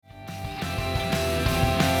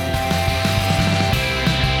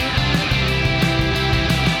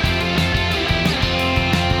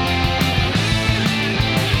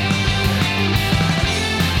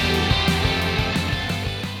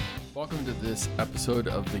this episode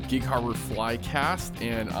of the Gig Harbor Flycast,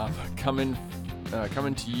 and I'm coming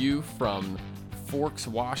to you from Forks,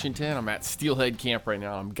 Washington. I'm at Steelhead Camp right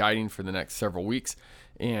now. I'm guiding for the next several weeks,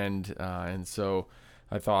 and so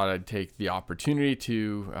I thought I'd take the opportunity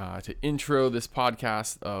to intro this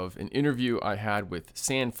podcast of an interview I had with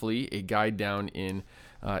San Flea, a guide down in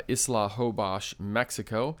Isla Jobosh,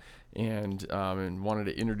 Mexico, and wanted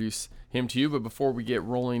to introduce him to you. But before we get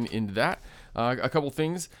rolling into that, a couple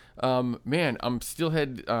things. I'm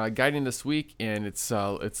Steelhead guiding this week, and it's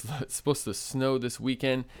supposed to snow this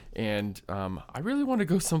weekend, and I really want to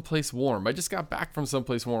go someplace warm. I just got back from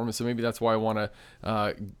someplace warm, so maybe that's why I want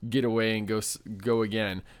to get away and go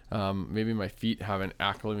again. Maybe my feet haven't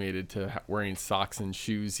acclimated to wearing socks and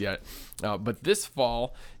shoes yet. But this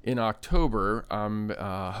fall in October, I'm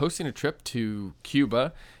hosting a trip to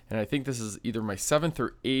Cuba. And I think this is either my 7th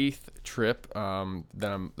or 8th trip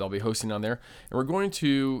that I'll be hosting on there. And we're going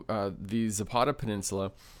to the Zapata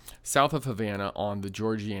Peninsula, south of Havana, on the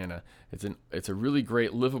Georgiana. It's a really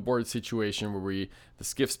great live-aboard situation where the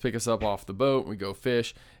skiffs pick us up off the boat, we go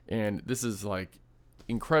fish, and this is like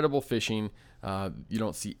incredible fishing. You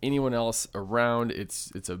don't see anyone else around.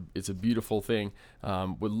 It's a beautiful thing.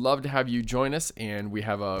 Would love to have you join us, and we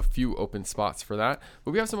have a few open spots for that.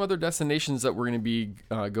 But we have some other destinations that we're going to be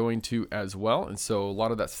going to as well, and so a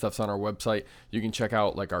lot of that stuff's on our website. You can check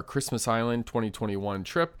out like our Christmas Island 2021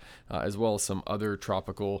 trip, as well as some other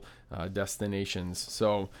tropical destinations.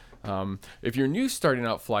 So if you're new starting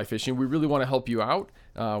out fly fishing, we really want to help you out.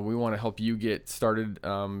 We want to help you get started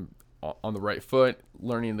on the right foot,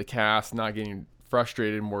 learning the cast, not getting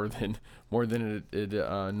frustrated more than it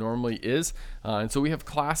normally is. And so we have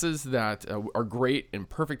classes that are great and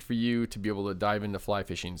perfect for you to be able to dive into fly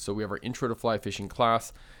fishing. So we have our Intro to Fly Fishing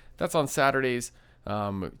class. That's on Saturdays.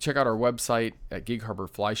 Check out our website at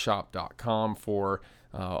gigharborflyshop.com for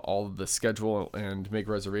all of the schedule and make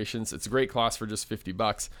reservations. It's a great class for just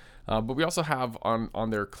 $50. But we also have on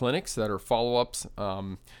their clinics that are follow-ups,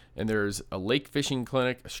 and there's a lake fishing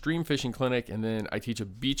clinic, a stream fishing clinic, and then I teach a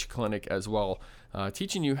beach clinic as well,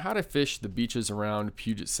 teaching you how to fish the beaches around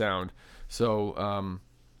Puget Sound. So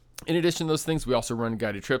in addition to those things, we also run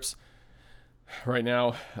guided trips. Right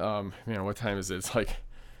now, what time is it? It's like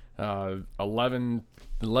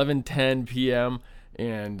 11:10 p.m.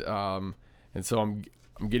 And so I'm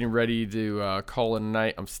getting ready to call it a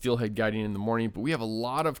night. I'm steelhead guiding in the morning, but we have a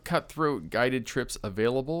lot of cutthroat guided trips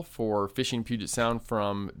available for fishing Puget Sound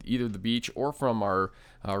from either the beach or from our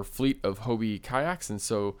fleet of Hobie kayaks. And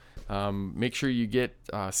so make sure you get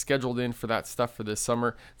scheduled in for that stuff for this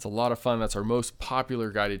summer. It's a lot of fun. That's our most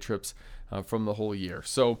popular guided trips from the whole year.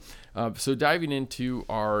 So diving into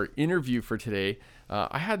our interview for today,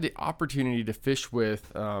 I had the opportunity to fish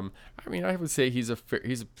with, I would say he's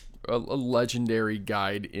a legendary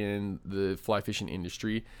guide in the fly fishing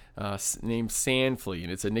industry, named San Flea,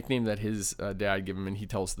 and it's a nickname that his dad gave him, and he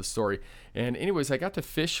tells the story. And anyways, I got to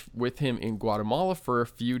fish with him in Guatemala for a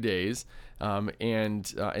few days, and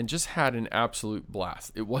just had an absolute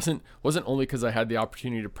blast. It wasn't only because I had the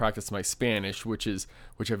opportunity to practice my Spanish, which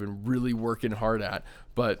I've been really working hard at,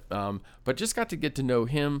 but just got to get to know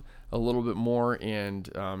him a little bit more, and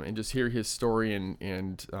just hear his story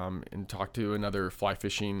and talk to another fly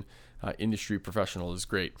fishing industry professional is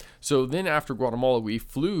great. So then after Guatemala, we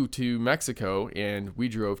flew to Mexico, and we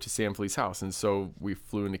drove to San Flea's house. And so we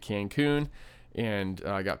flew into Cancun, and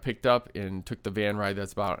got picked up and took the van ride.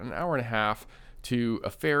 That's about an hour and a half to a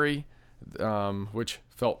ferry, which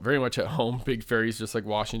felt very much at home. Big ferries, just like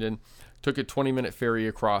Washington. Took a 20-minute ferry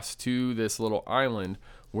across to this little island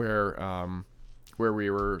where we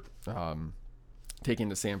were taken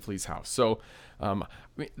to San Flea's house. So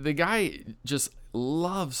the guy just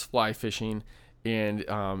loves fly fishing and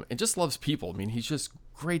just loves people. I mean, he's just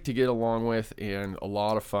great to get along with and a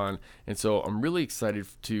lot of fun. And so I'm really excited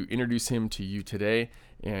to introduce him to you today.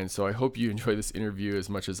 And so I hope you enjoy this interview as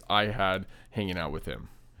much as I had hanging out with him.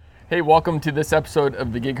 Hey, welcome to this episode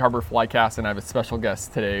of the Gig Harbor Flycast, and I have a special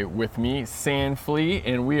guest today with me, San Flea,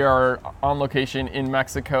 and we are on location in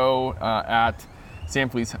Mexico at San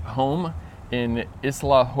Flea's home in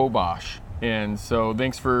Isla Jobosh. And so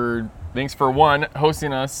thanks for one,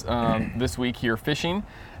 hosting us this week here fishing,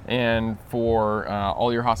 and for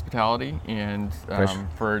all your hospitality, and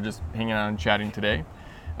for just hanging out and chatting today.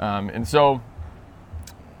 And so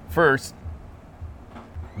first,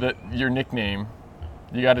 your nickname,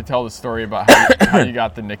 you got to tell the story about how you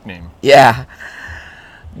got the nickname. Yeah.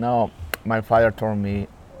 No, my father told me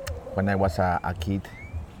when I was a kid,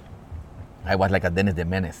 I was like a Dennis the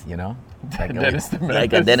Menace, you know? Like a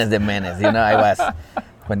Dennis the Menace, you know? I was,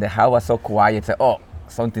 when the house was so quiet, I said, oh,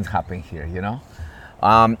 something's happening here, you know?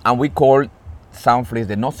 And we called Sunfleas,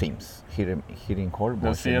 the no-seams here in Holbox.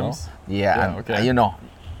 No-seams? Yeah, okay. And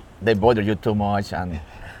they bother you too much, and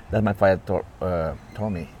that's my father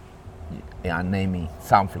told me, and named me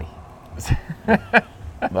Sunflea.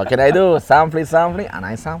 What can I do? Sunflea, and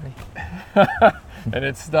I Sunflea. And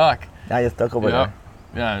it's stuck. I just stuck over there.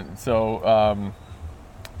 Yeah. So,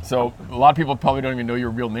 so a lot of people probably don't even know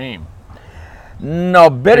your real name. No,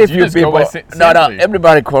 very few people. No,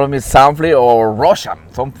 everybody calls me Sunflea or Russian.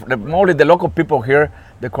 Mostly the local people here,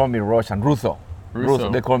 they call me Russian. Russo.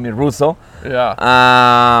 They call me Russo.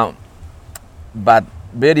 Yeah. But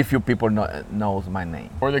very few people knows my name.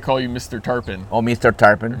 Or they call you Mr. Tarpon. Oh, Mr.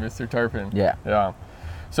 Tarpon. Mr. Tarpon. Yeah. Yeah.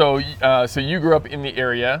 So, so you grew up in the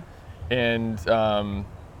area, and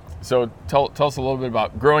so tell us a little bit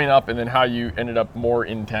about growing up, and then how you ended up more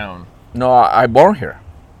in town. No, I born here.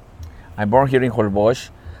 I born here in Holbox,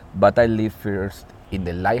 but I live first in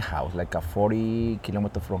the lighthouse, like a 40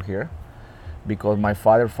 kilometers from here, because my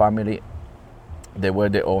father's family, they were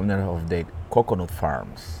the owner of the coconut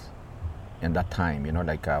farms in that time,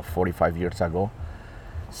 like 45 years ago.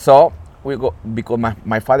 So we go, because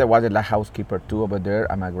my father was a lighthouse keeper too over there,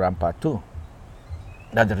 and my grandpa too.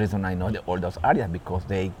 That's the reason I know all those areas, because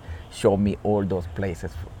they showed me all those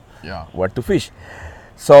places where to fish.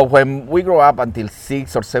 So when we grew up until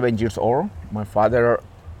 6 or 7 years old, my father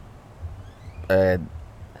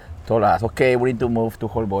told us, okay, we need to move to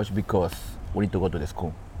Holbox because we need to go to the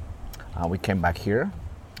school. We came back here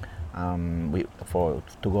to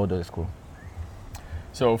go to the school.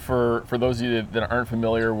 So for those of you that aren't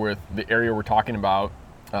familiar with the area we're talking about,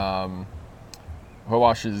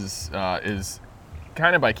 Holbox is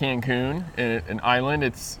kind of by Cancun, an island.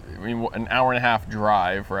 It's an hour and a half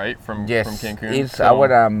drive, right, from Cancun. It's our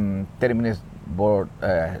 30 minutes boat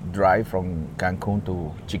drive from Cancun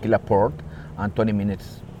to Chiquila Port, and 20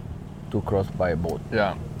 minutes to cross by a boat.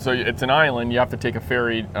 Yeah, so it's an island. You have to take a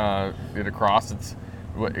ferry to get across. It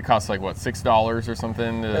costs like what, $6 or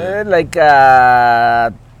something? Like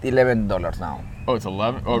 $11 now. Oh, it's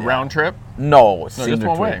 11. Oh, round trip? No, just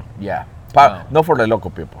one way. Yeah, not for the local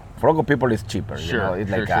people. For local people, it's cheaper.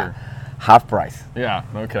 It's like half price. Yeah.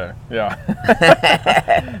 Okay. Yeah.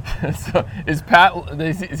 So is Pat?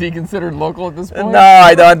 Is he considered local at this point? No,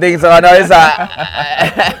 I don't think so. No, it's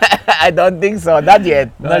I don't think so. Not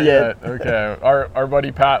yet. Not yet. Okay. Our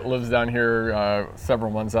buddy Pat lives down here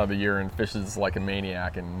several months out of the year and fishes like a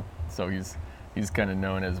maniac, and so he's kind of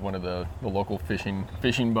known as one of the local fishing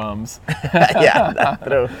bums. Yeah, that's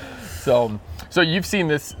true. So you've seen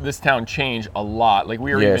this town change a lot. Like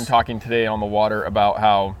we were even talking today on the water about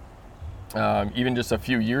how even just a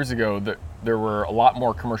few years ago that there were a lot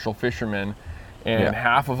more commercial fishermen, and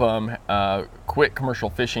half of them quit commercial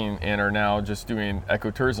fishing and are now just doing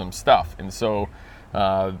ecotourism stuff. And so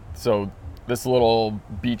this little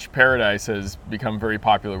beach paradise has become very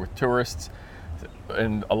popular with tourists,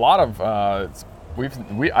 and a lot of I've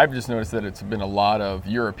just noticed that it's been a lot of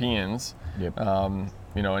Europeans. Yep.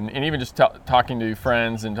 And even just talking to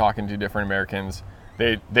friends and talking to different Americans,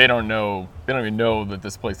 they don't even know that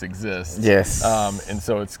this place exists. Yes. And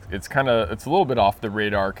so it's a little bit off the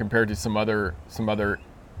radar compared to some other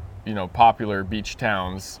popular beach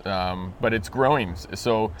towns, but it's growing.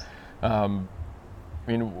 So,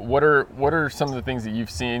 what are some of the things that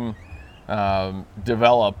you've seen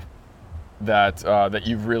develop that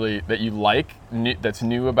you like, that's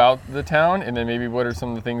new about the town, and then maybe what are some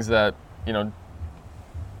of the things that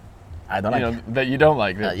I don't like. That you don't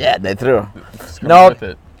like. Yeah, that's true. With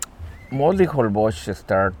it. Mostly Holbox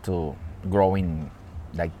started to growing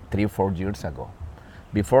like 3 or 4 years ago.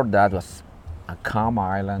 Before that was a calm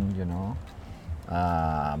island,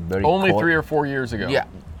 very only cold. 3 or 4 years ago. Yeah,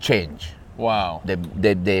 change. Wow. The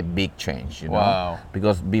big change, Wow.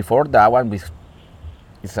 Because before that one,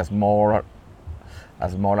 it's a small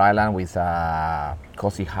island with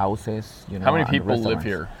cozy houses, How many people live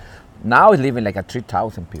here? Now it's living like a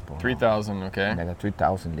 3,000 people. 3,000, okay. Like a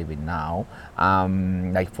 3,000 living now.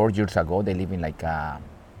 Like 4 years ago, they live in like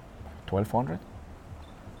 1,200.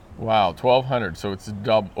 Wow, 1,200. So it's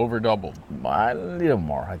over doubled. A little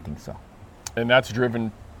more, I think so. And that's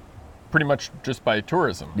driven pretty much just by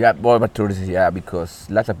tourism. Yeah, by tourism, because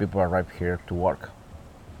lots of people arrive here to work.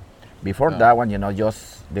 Before that one,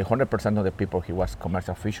 just the 100% of the people here was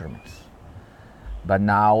commercial fishermen. But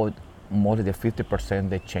now, mostly the 50%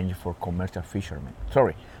 they change for commercial fishermen.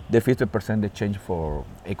 Sorry, the 50% they change for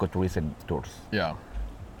ecotourism tours. Yeah.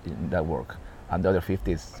 That work. And the other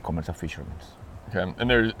 50 is commercial fishermen. Okay,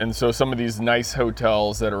 and so some of these nice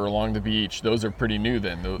hotels that are along the beach, those are pretty new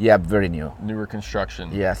then? Yeah, very new. Newer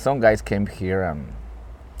construction. Yeah, some guys came here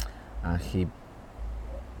and he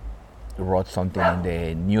wrote something in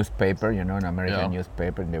the newspaper, you know, an American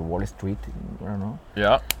newspaper in the Wall Street, I don't know.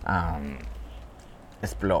 Yeah.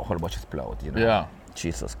 Whole bunch explode, you know. Yeah.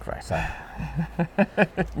 Jesus Christ.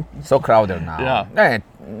 So crowded now. Yeah.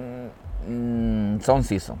 Some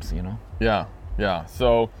seasons, you know. Yeah. Yeah.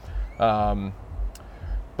 So,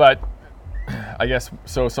 but I guess,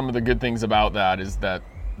 so some of the good things about that is that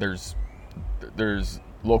there's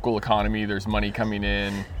local economy, there's money coming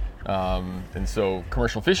in, and so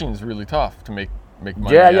commercial fishing is really tough to make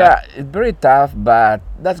money. Yeah, it's very tough, but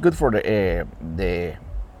that's good for the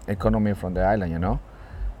economy from the island, you know.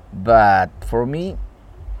 But for me,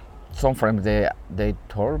 some friends they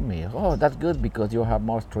told me, oh, that's good because you have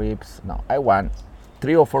more trips. No, I want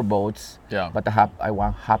 3 or 4 boats. Yeah. But I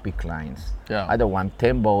want happy clients. Yeah. I don't want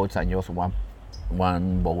 10 boats and just one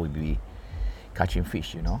boat will be catching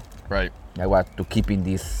fish, you know. Right. I want to keep in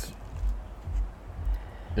this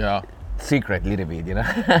secret a little bit, you know.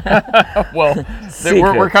 Well,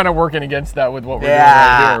 we're kind of working against that with what we're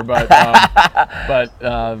doing right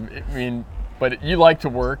here, but you like to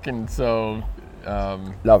work, and so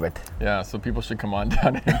love it. Yeah, so people should come on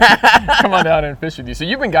down and fish with you. So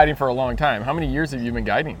you've been guiding for a long time. How many years have you been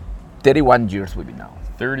guiding? 31 years we've been now.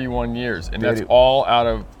 31 years, and that's all out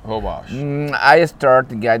of Hobosh. I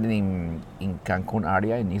started guiding in Cancun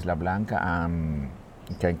area, in Isla Blanca,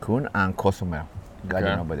 Cancun and Cozumel,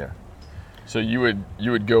 guiding over there. So you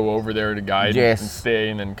would go over there to guide and stay,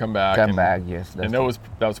 and then come back. Yes. And that was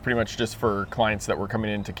pretty much just for clients that were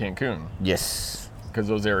coming into Cancun. Yes. Because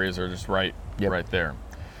those areas are just right there.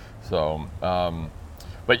 So,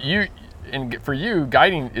 but for you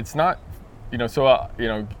guiding, it's not,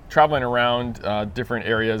 traveling around different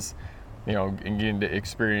areas, and getting to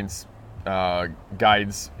experience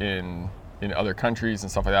guides in other countries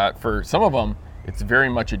and stuff like that. For some of them, it's very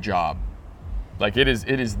much a job. Like it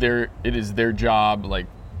is their job. Like,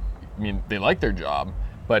 I mean, they like their job,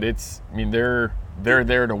 but they're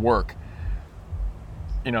there to work.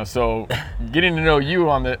 So getting to know you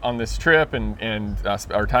on this trip and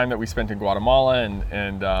our time that we spent in Guatemala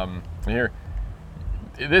and here,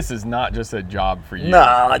 this is not just a job for you.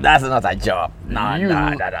 No, that's not a job. No. You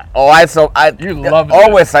love it.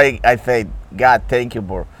 Always I say, God, thank you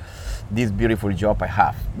for this beautiful job I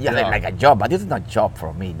have. Like a job, but this is not a job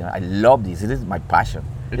for me. I love this. This is my passion.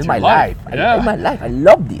 It's my life. It's my life. I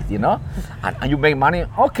love this, And you make money,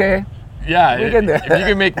 okay. Yeah, if you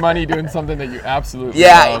can make money doing something that you absolutely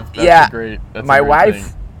love, that's great. That's my wife,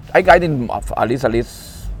 thing. I guide in at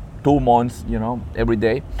least 2 months, every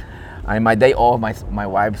day. And my day off, my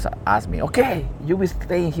wife asked me, okay, you will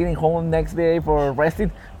stay here in home next day for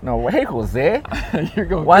resting? No way, Jose. You're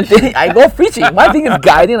going One fishing. Thing, I go fishing. One thing is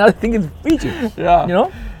guiding, another thing is fishing. Yeah.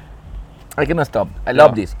 I cannot stop. I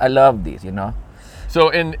love this. So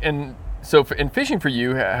in fishing for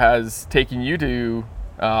you has taken you to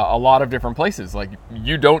a lot of different places. Like,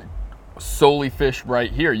 you don't solely fish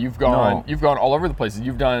right here. You've gone all over the places.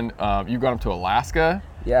 You've gone up to Alaska.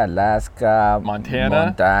 Yeah, Alaska,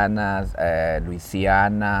 Montana,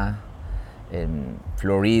 Louisiana, in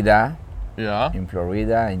Florida. Yeah. In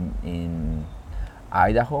Florida, in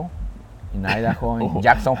Idaho, in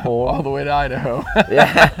Jackson Hole. All the way to Idaho.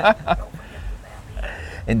 Yeah.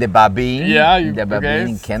 In the Babine. Yeah,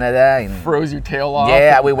 in Canada. Froze your tail off.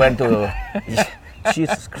 Yeah, we went to.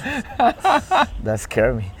 Jesus Christ. That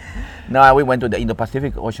scared me. No, we went to the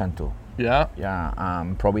Indo-Pacific Ocean too. Yeah.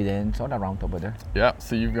 Yeah, Providence, all around over there. Yeah,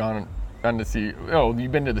 so you've gone to see. Oh,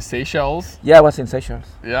 you've been to the Seychelles. Yeah, I was in Seychelles.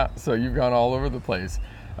 Yeah, so you've gone all over the place.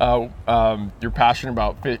 You're passionate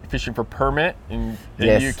about fishing for permit, and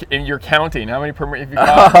you're counting. How many permit have you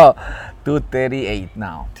got? 238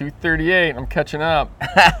 now. 238. I'm catching up.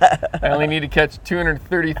 I only need to catch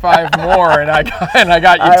 235 more, and I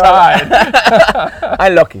got you tied.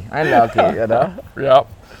 I'm lucky.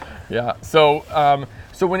 Yeah.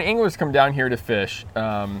 So when anglers come down here to fish,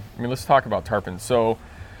 let's talk about tarpon. So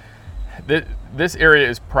this area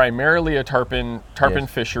is primarily a tarpon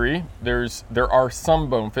fishery. There are some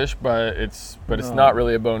bonefish, but it's not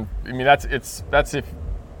really a bone. I mean, that's if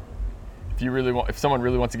someone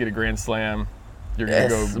really wants to get a grand slam, you're gonna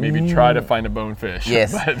go maybe try to find a bonefish.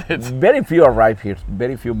 Yes, but very few arrive here.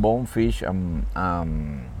 Very few bonefish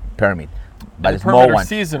permit, but it's more ones.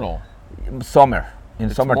 Seasonal.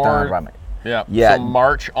 Summertime. Yeah. So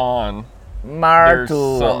March to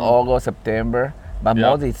August, September. But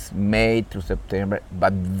most it's May to September,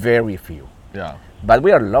 but very few. Yeah. But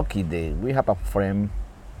we are lucky. We have a friend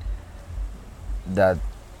that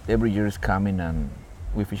every year is coming and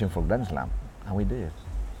we're fishing for Grand Slam, and we do it.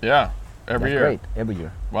 Yeah, every year. Great, every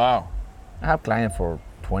year. Wow. I have clients for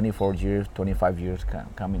 24 years, 25 years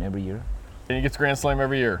coming every year. And he gets Grand Slam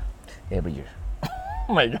every year. every year.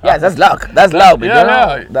 Oh my God. Yeah, that's luck. That's luck.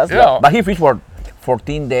 Yeah. That's luck. But he fished for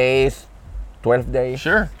 14 days, 12 days.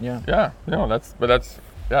 Sure. Yeah. Yeah. No, that's great.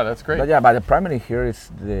 But the primary here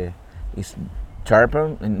is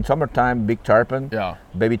tarpon. In summertime, big tarpon. Yeah.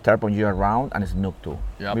 Baby tarpon year round, and snook too.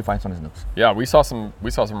 Yep. We find some snooks. Yeah, we saw some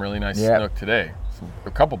really nice snook today.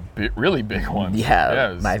 A couple really big ones.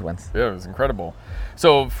 Yeah, nice ones. Yeah, it was incredible.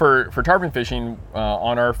 So for tarpon fishing,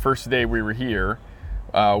 on our first day we were here,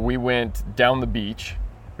 we went down the beach,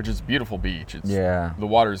 which is a beautiful beach. The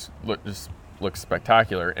waters looks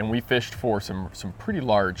spectacular, and we fished for some pretty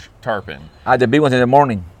large tarpon. The big ones in the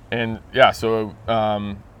morning. And yeah, so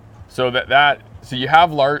you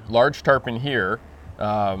have large tarpon here,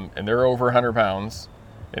 and they're over 100 pounds,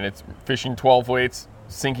 and it's fishing 12 weights,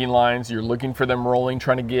 sinking lines. You're looking for them rolling,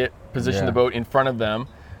 trying to position the boat in front of them.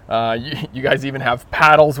 You guys even have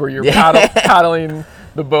paddles where you're paddling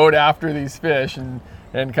the boat after these fish and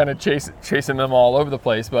kind of chasing them all over the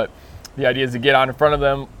place. But the idea is to get out in front of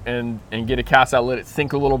them and get a cast out, let it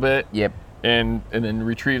sink a little bit. Yep. And then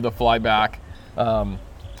retrieve the fly back. For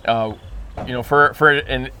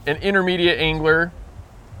an intermediate angler,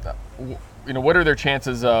 what are their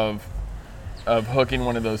chances of hooking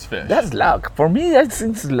one of those fish? That's luck. For me, that's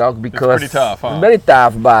luck because it's pretty tough, huh? It's very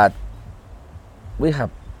tough, but we have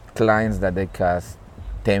clients that they cast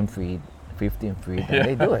 10 feet, 15 feet, and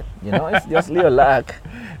they do it. It's just little luck.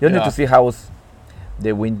 You need to see how's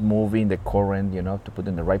the wind moving, the current, to put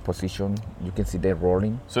in the right position. You can see they're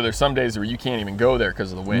rolling. So there's some days where you can't even go there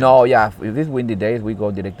because of the wind. No, yeah. If it's windy days, we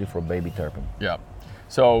go directly for baby tarpon. Yeah.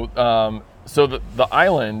 So the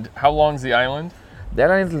island, how long is the island? The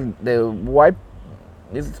island, the white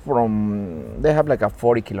is they have like a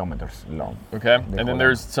 40 kilometers long. Okay. And then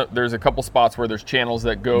there's a couple spots where there's channels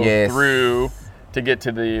that go through to get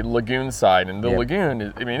to the lagoon side. And the lagoon,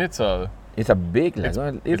 it's a big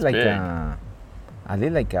lagoon. It's like big. I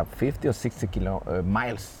think like a 50 or 60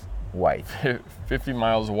 miles wide. 50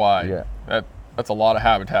 miles wide. Yeah. That's a lot of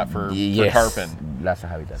habitat for tarpon. Lots of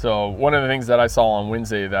habitat. So one of the things that I saw on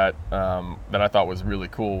Wednesday that I thought was really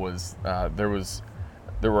cool was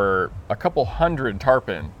there were a couple hundred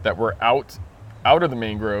tarpon that were out of the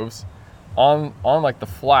mangroves on like the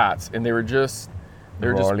flats, and they were just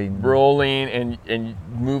rolling and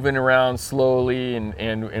moving around slowly,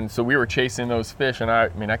 and so we were chasing those fish, and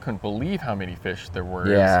I couldn't believe how many fish there were.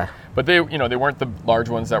 Yeah. But they weren't the large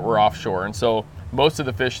ones that were offshore, and so most of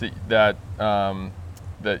the fish that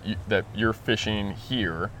you're fishing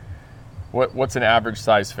here, what's an average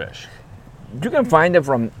size fish? You can find it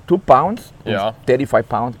from 2 pounds to 35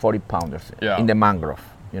 pounds, 40 pounders in the mangrove.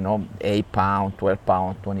 8 pound, 12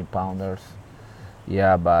 pound, 20 pounders.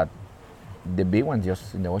 Yeah, but the big ones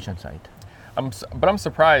just in the ocean side. But I'm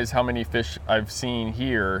surprised how many fish I've seen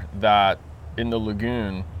here that in the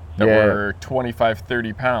lagoon that were 25,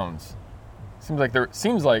 30 pounds.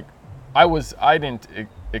 Seems like I didn't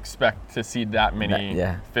expect to see that many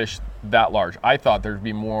fish that large. I thought there'd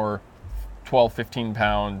be more 12, 15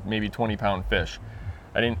 pound, maybe 20 pound fish.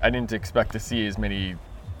 I didn't expect to see as many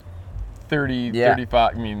 30,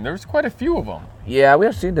 35. There's quite a few of them. Yeah, we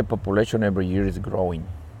are seeing the population every year is growing.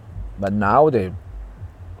 But now the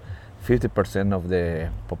 50% of the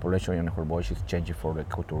population in Holbox is changing for the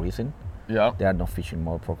ecotourism. Yeah. They are not fishing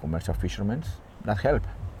more for commercial fishermen. That help.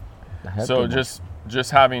 So just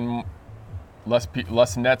having less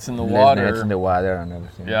nets in the less water. Nets in the water and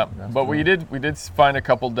everything. Yeah. But we did find a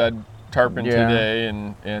couple dead tarpon today,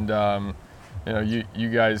 and you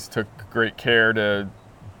guys took great care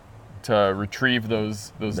to retrieve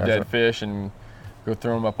those dead fish and go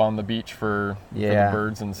throw them up on the beach for the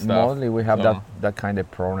birds and stuff. Mostly we have that kind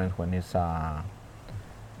of problem when it's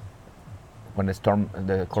when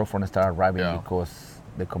the cold front start arriving, because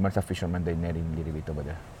the commercial fishermen, they net in a little bit over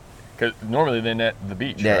there. Because normally they net the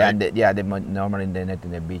beach, right? And normally they net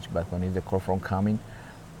in the beach, but when it's the cold front coming,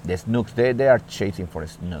 the snooks, they are chasing for a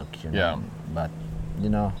snook, Yeah. But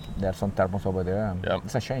there are some tarpons over there.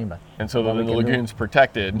 It's a shame, but. And so then the lagoon's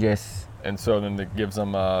protected. Yes. And so then it gives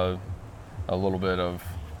them a little bit of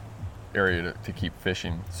area to keep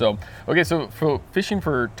fishing. So, okay, so for fishing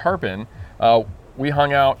for tarpon, we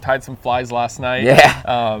hung out, tied some flies last night.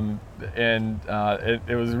 Yeah.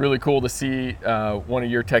 It was really cool to see one of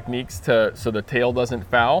your techniques so the tail doesn't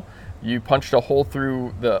foul. You punched a hole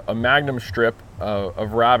through a magnum strip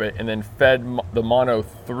of rabbit and then fed the mono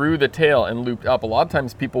through the tail and looped up. A lot of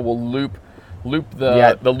times people will loop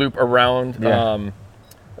the loop around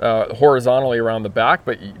horizontally around the back,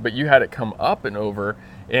 but you had it come up and over,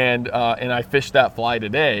 and I fished that fly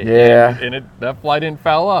today. Yeah. And that fly didn't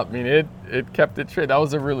foul up. It kept it straight. That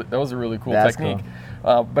was a really cool technique. Cool.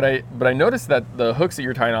 But I noticed that the hooks that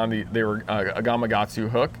you're tying on, they were a Gamakatsu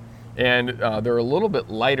hook, and they're a little bit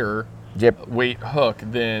lighter weight hook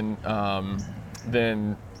than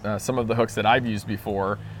some of the hooks that I've used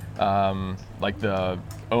before, like the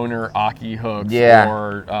Owner Aki hooks,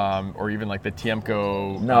 or even like the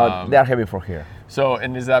Tiemco. No, they are heavy for here. So,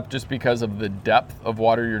 and is that just because of the depth of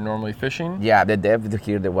water you're normally fishing? Yeah, the depth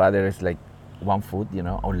here, the water is like 1 foot,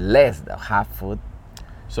 or less, half foot.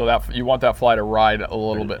 So that you want that fly to ride a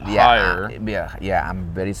little bit higher. Yeah,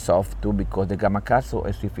 I'm very soft too because the Gamakatsu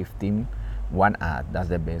SC15 1/8, that's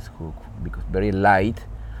the best hook because very light,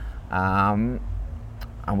 and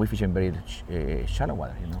we fish in very shallow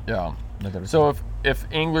water, Yeah. So if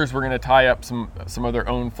anglers were going to tie up some of their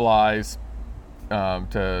own flies,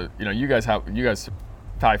 to you guys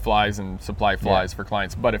tie flies and supply flies for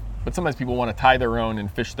clients, but sometimes people want to tie their own and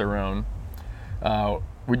fish their own.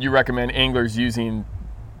 Would you recommend anglers using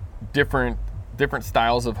different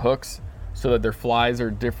styles of hooks so that their flies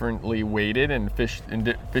are differently weighted and fish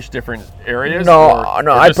different areas? No,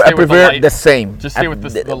 I prefer the same. Just stay with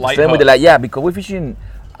the light same hook. with the light. Yeah, because we fishing,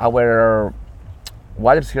 our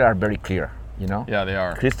waters here are very clear. Yeah, they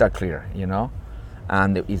are crystal clear.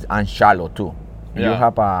 And it's unshallow too. Yeah. You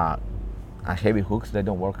have a heavy hooks, they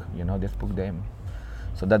don't work. Just put them.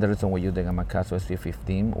 So that's the reason we use the Gamakatsu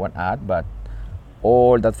SC15 1/8, but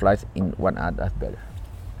all that flies in 1/8, that's better.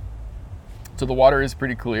 So the water is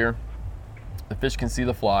pretty clear. The fish can see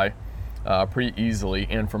the fly pretty easily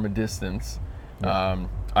and from a distance. Yeah.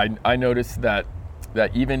 I noticed that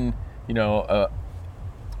even a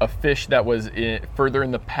fish that was further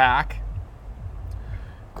in the pack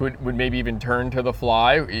would maybe even turn to the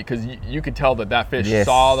fly, because you could tell that fish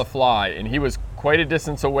saw the fly, and he was quite a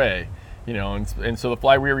distance away. And so the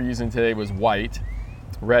fly we were using today was white,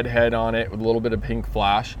 red head on it with a little bit of pink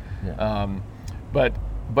flash, but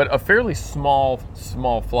a fairly small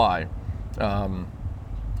fly.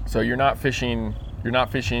 So you're not fishing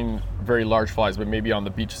very large flies, but maybe on the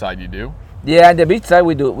beach side you do. Yeah, on the beach side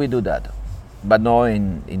we do that, but not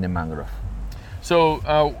in the mangrove. So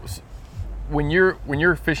when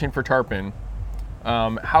you're fishing for tarpon,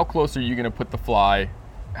 how close are you going to put the fly?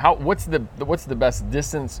 What's the best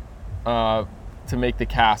distance to make the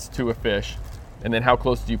cast to a fish, and then how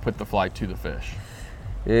close do you put the fly to the fish?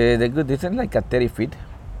 The good distance, like at 30 feet,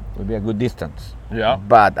 would be a good distance. Yeah.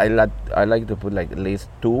 But I like to put like at least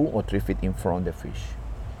 2 or 3 feet in front of the fish,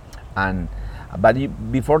 but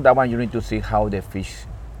before that one you need to see how the fish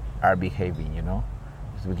are behaving.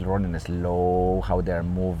 With running slow, how they're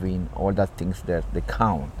moving, all that things that they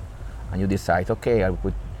count, and you decide, okay, I'll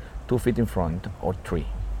put 2 feet in front or 3,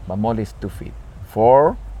 but more is 2 feet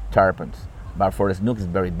for tarpons. But for the snook, it's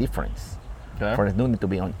very different. Okay. For the snook, need to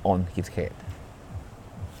be on his head.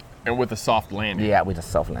 And with a soft landing. Yeah, with a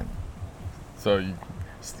soft land. So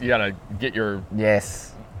you gotta get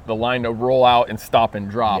the line to roll out and stop and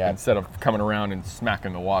drop instead of coming around and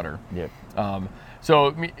smacking the water. Yeah.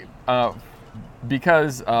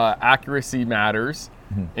 Because accuracy matters,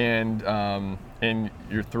 and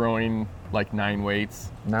you're throwing like 9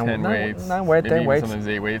 weights, 10 weights, 9 weights, 10 weights, sometimes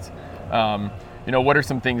 8 weights. What are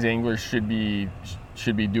some things anglers should be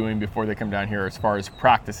doing before they come down here as far as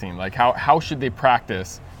practicing? Like how should they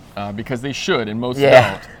practice? Because they should, and most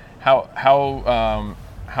don't.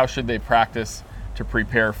 How should they practice to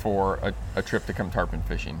prepare for a trip to come tarpon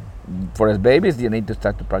fishing? For us babies, you need to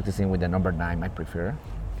start practicing with the number 9. I prefer.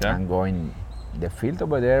 Okay. And going the field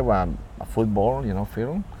over there, a football,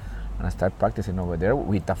 field, and I start practicing over there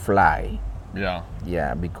with a fly. Yeah.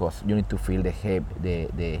 Yeah, because you need to feel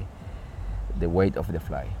the weight of the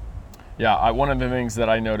fly. Yeah, one of the things that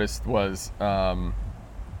I noticed was the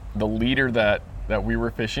leader that we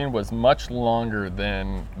were fishing was much longer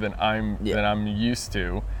than I'm used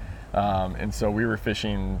to. And so we were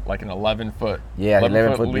fishing like an 11-foot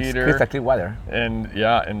 11-foot leader, crystal clear water, and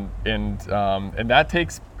that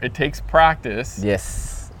takes practice.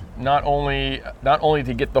 Yes. Not only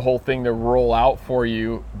to get the whole thing to roll out for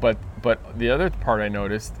you, but the other part I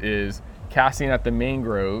noticed is casting at the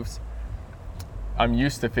mangroves. I'm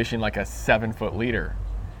used to fishing like a 7-foot leader,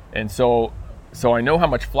 and so I know how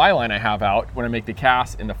much fly line I have out when I make the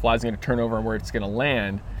cast, and the fly's going to turn over and where it's going to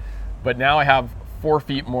land. But now I have 4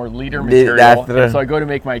 feet more leader material, and so I go to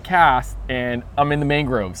make my cast, and I'm in the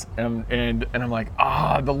mangroves, and I'm like,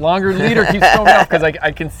 the longer leader keeps going off because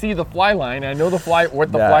I can see the fly line. I know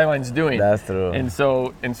what the fly line's doing. That's true. And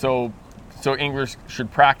so anglers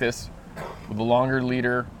should practice with the longer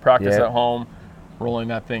leader, practice at home, rolling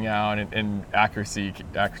that thing out, and accuracy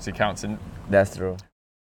counts. And that's true.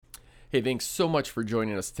 Hey, thanks so much for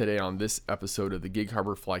joining us today on this episode of the Gig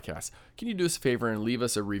Harbor Flycast. Can you do us a favor and leave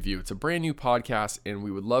us a review? It's a brand new podcast, and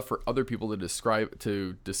we would love for other people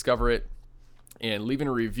to discover it. And leaving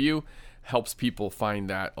a review helps people find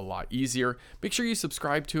that a lot easier. Make sure you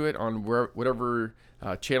subscribe to it on whatever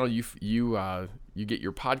channel you get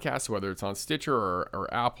your podcast, whether it's on Stitcher or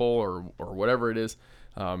Apple or whatever it is.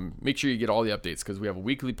 Make sure you get all the updates because we have a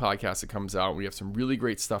weekly podcast that comes out. We have some really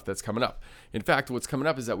great stuff that's coming up. In fact, what's coming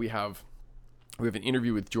up is that we have an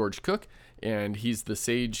interview with George Cook, and he's the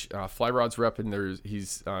Sage Fly Rods rep, and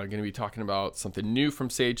he's going to be talking about something new from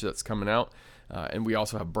Sage that's coming out. And we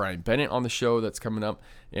also have Brian Bennett on the show that's coming up.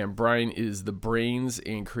 And Brian is the brains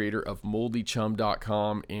and creator of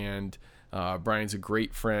moldychum.com. And Brian's a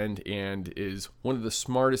great friend and is one of the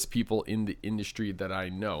smartest people in the industry that I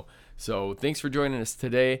know. So thanks for joining us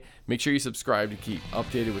today. Make sure you subscribe to keep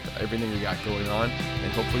updated with everything we got going on.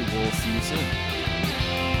 And hopefully we'll see you soon.